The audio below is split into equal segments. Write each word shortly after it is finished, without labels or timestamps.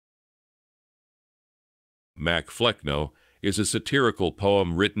Mac Flecknoe, is a satirical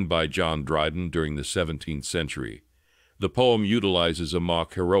poem written by John Dryden during the 17th century. The poem utilizes a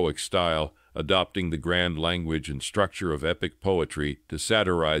mock heroic style, adopting the grand language and structure of epic poetry to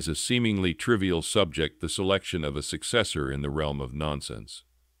satirize a seemingly trivial subject, the selection of a successor in the realm of nonsense.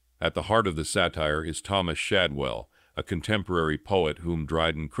 At the heart of the satire is Thomas Shadwell, a contemporary poet whom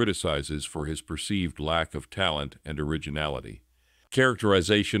Dryden criticizes for his perceived lack of talent and originality.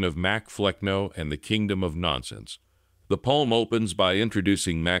 Characterization of Mac Flecknoe and the Kingdom of Nonsense. The poem opens by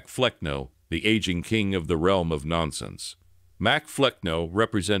introducing Mac Flecknoe, the aging king of the realm of nonsense. Mac Flecknoe,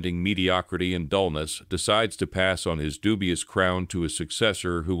 representing mediocrity and dullness, decides to pass on his dubious crown to a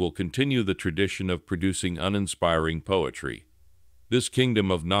successor who will continue the tradition of producing uninspiring poetry. This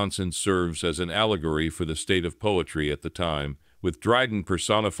kingdom of nonsense serves as an allegory for the state of poetry at the time, with Dryden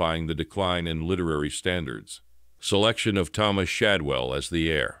personifying the decline in literary standards. Selection of Thomas Shadwell as the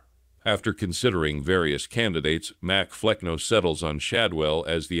heir. After considering various candidates, Mac Flecknoe settles on Shadwell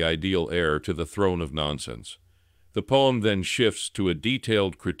as the ideal heir to the throne of nonsense. The poem then shifts to a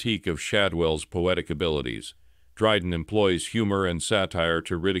detailed critique of Shadwell's poetic abilities. Dryden employs humor and satire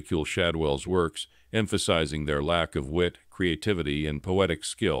to ridicule Shadwell's works, emphasizing their lack of wit, creativity, and poetic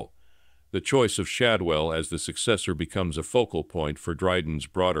skill. The choice of Shadwell as the successor becomes a focal point for Dryden's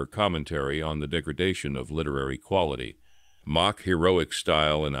broader commentary on the degradation of literary quality. Mock heroic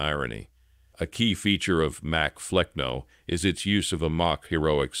style and irony. A key feature of Mac Flecknoe is its use of a mock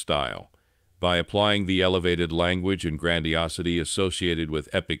heroic style. By applying the elevated language and grandiosity associated with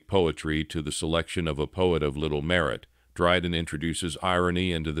epic poetry to the selection of a poet of little merit, Dryden introduces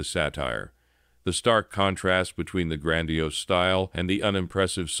irony into the satire. The stark contrast between the grandiose style and the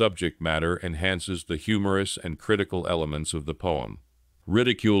unimpressive subject matter enhances the humorous and critical elements of the poem.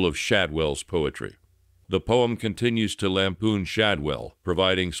 Ridicule of Shadwell's poetry. The poem continues to lampoon Shadwell,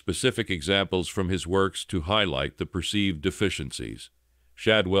 providing specific examples from his works to highlight the perceived deficiencies.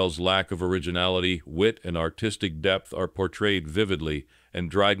 Shadwell's lack of originality, wit, and artistic depth are portrayed vividly,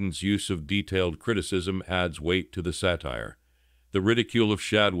 and Dryden's use of detailed criticism adds weight to the satire. The ridicule of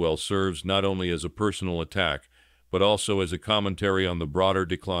Shadwell serves not only as a personal attack, but also as a commentary on the broader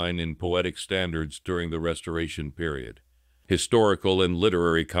decline in poetic standards during the Restoration period. Historical and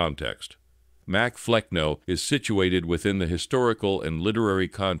literary context. Mac Flecknoe is situated within the historical and literary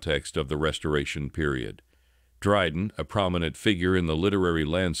context of the Restoration period. Dryden, a prominent figure in the literary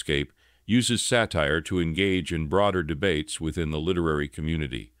landscape, uses satire to engage in broader debates within the literary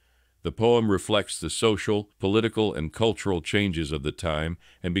community. The poem reflects the social, political, and cultural changes of the time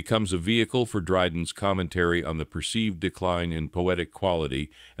and becomes a vehicle for Dryden's commentary on the perceived decline in poetic quality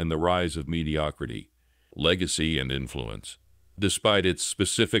and the rise of mediocrity. Legacy and influence. Despite its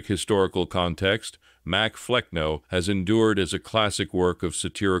specific historical context, Mac Flecknoe has endured as a classic work of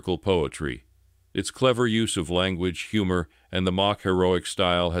satirical poetry. Its clever use of language, humor, and the mock heroic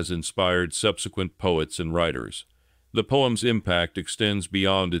style has inspired subsequent poets and writers. The poem's impact extends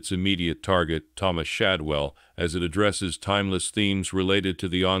beyond its immediate target, Thomas Shadwell, as it addresses timeless themes related to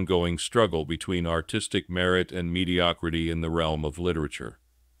the ongoing struggle between artistic merit and mediocrity in the realm of literature.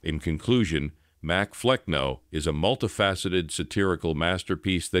 In conclusion, Mac Flecknoe is a multifaceted satirical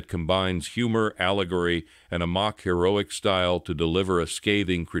masterpiece that combines humor, allegory, and a mock heroic style to deliver a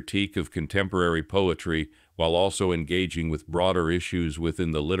scathing critique of contemporary poetry while also engaging with broader issues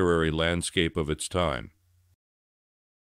within the literary landscape of its time.